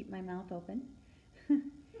still keep my mouth open.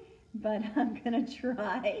 But I'm going to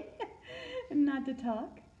try not to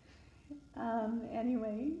talk.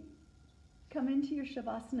 Anyway, come into your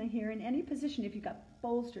Shavasana here in any position, if you've got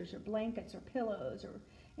bolsters or blankets or pillows or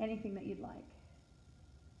anything that you'd like.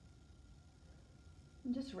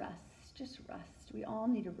 And just rest, just rest. We all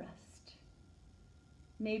need a rest.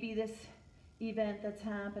 Maybe this event that's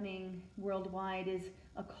happening worldwide is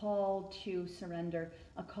a call to surrender,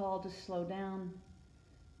 a call to slow down,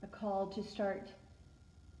 a call to start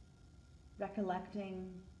recollecting,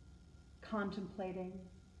 contemplating,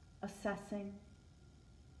 assessing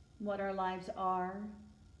what our lives are,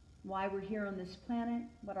 why we're here on this planet,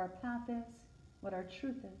 what our path is, what our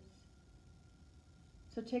truth is.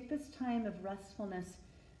 So take this time of restfulness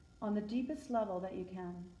on the deepest level that you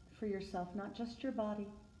can for yourself, not just your body,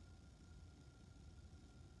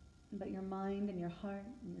 but your mind and your heart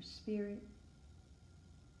and your spirit.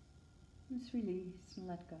 Just release and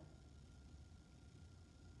let go.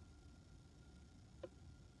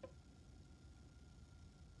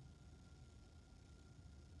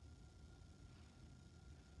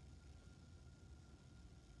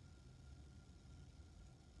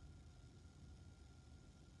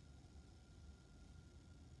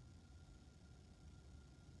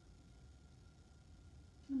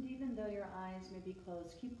 And even though your eyes may be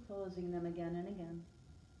closed, keep closing them again and again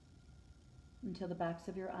until the backs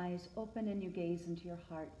of your eyes open and you gaze into your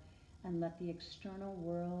heart and let the external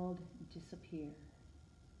world disappear.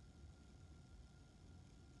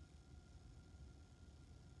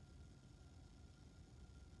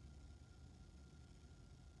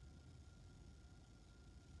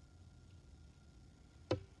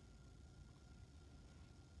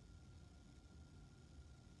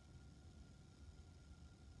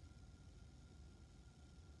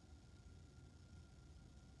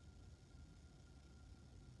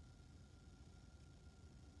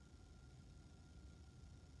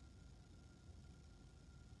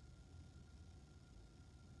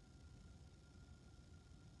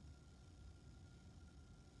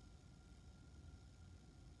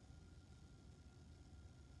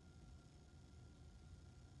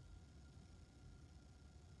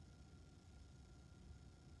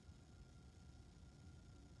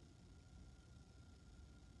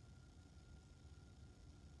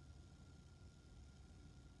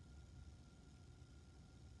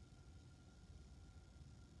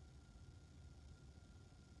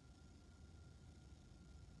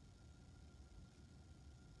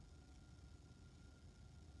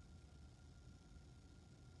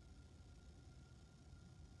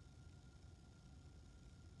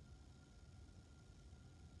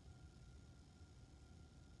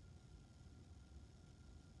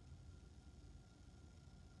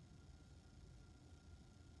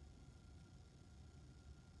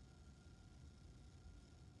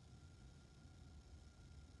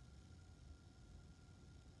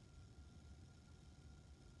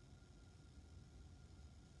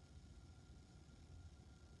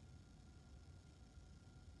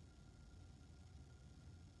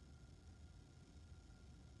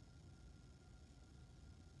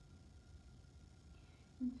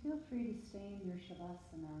 And feel free to stay in your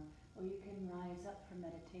Shavasana, or you can rise up for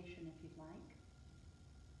meditation if you'd like.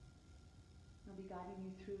 I'll be guiding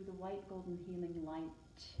you through the white golden healing light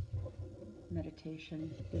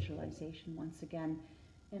meditation visualization. Once again,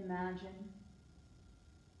 imagine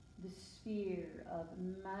the sphere of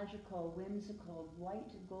magical, whimsical,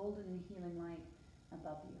 white golden healing light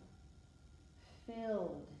above you,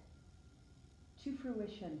 filled to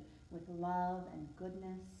fruition with love and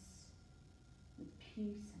goodness, with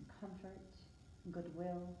peace and comfort,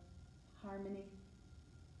 goodwill, harmony,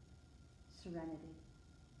 serenity.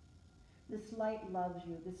 This light loves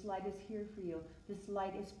you. This light is here for you. This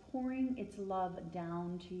light is pouring its love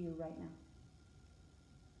down to you right now.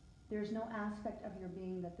 There's no aspect of your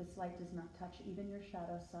being that this light does not touch, even your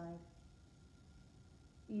shadow side,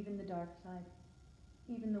 even the dark side,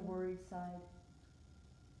 even the worried side.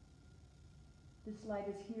 This light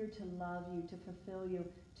is here to love you, to fulfill you,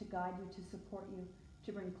 to guide you, to support you,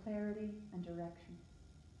 to bring clarity and direction.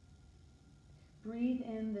 Breathe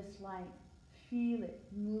in this light. Feel it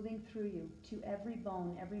moving through you to every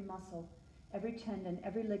bone, every muscle, every tendon,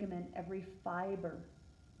 every ligament, every fiber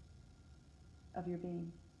of your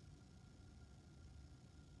being.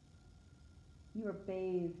 You are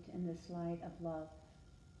bathed in this light of love.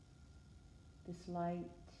 This light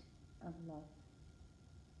of love.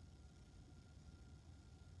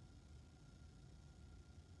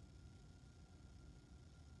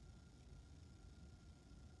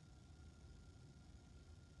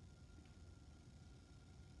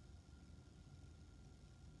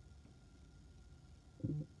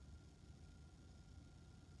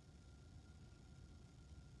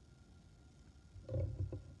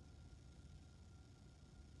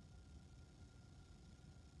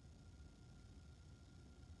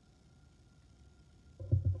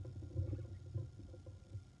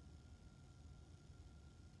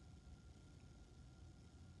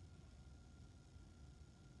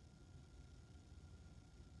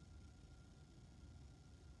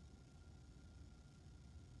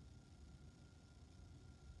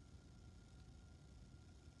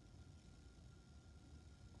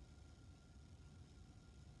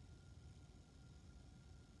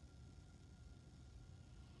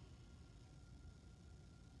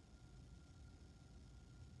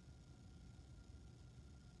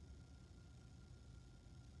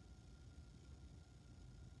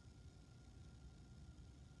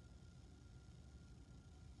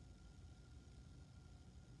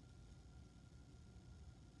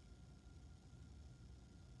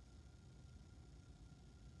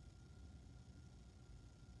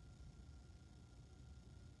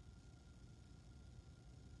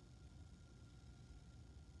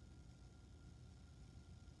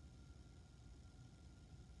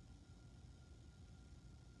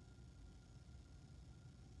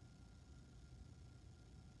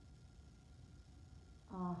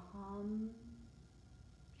 Aham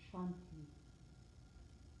Shanti.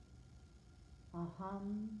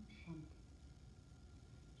 Aham Shanti.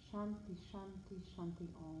 Shanti, Shanti, Shanti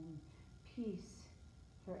Om. Peace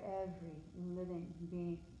for every living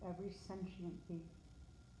being, every sentient being,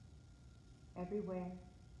 everywhere,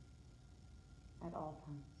 at all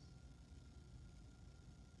times.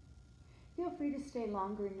 Feel free to stay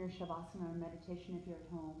longer in your Shavasana or meditation if you're at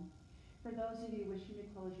home. For those of you wishing to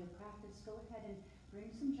close your practice, go ahead and bring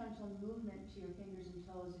some gentle movement to your fingers and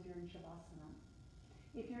toes if you're in Shavasana.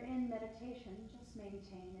 If you're in meditation, just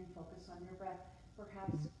maintain and focus on your breath.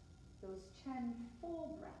 Perhaps those 10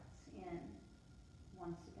 full breaths in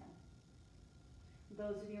once again.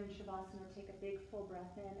 Those of you in Shavasana, take a big full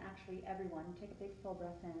breath in. Actually, everyone, take a big full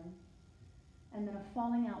breath in. And then a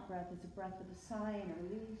falling out breath is a breath with a sigh and a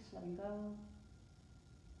release, letting go.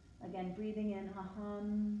 Again, breathing in,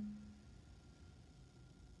 aham.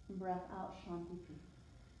 Breath out, Shanti.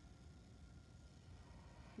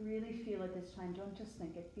 Really feel it this time. Don't just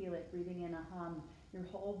think it, feel it. Breathing in, aham. Your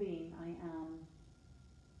whole being, I am.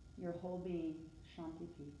 Your whole being, Shanti.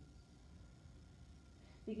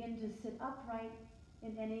 Begin to sit upright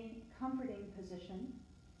in any comforting position.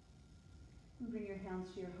 And bring your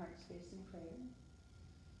hands to your heart space in prayer.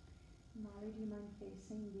 Molly, do you mind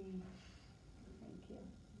facing the... Thank you.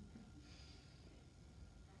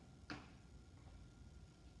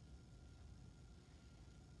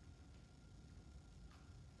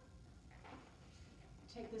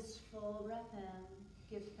 Take this full breath in.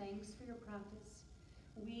 Give thanks for your practice.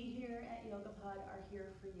 We here at YogaPod are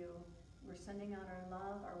here for you. We're sending out our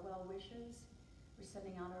love, our well wishes. We're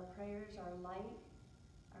sending out our prayers, our light,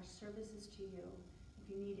 our services to you. If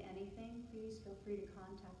you need anything, please feel free to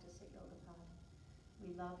contact us at YogaPod.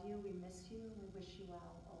 We love you, we miss you, and we wish you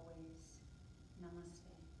well always. Namaste.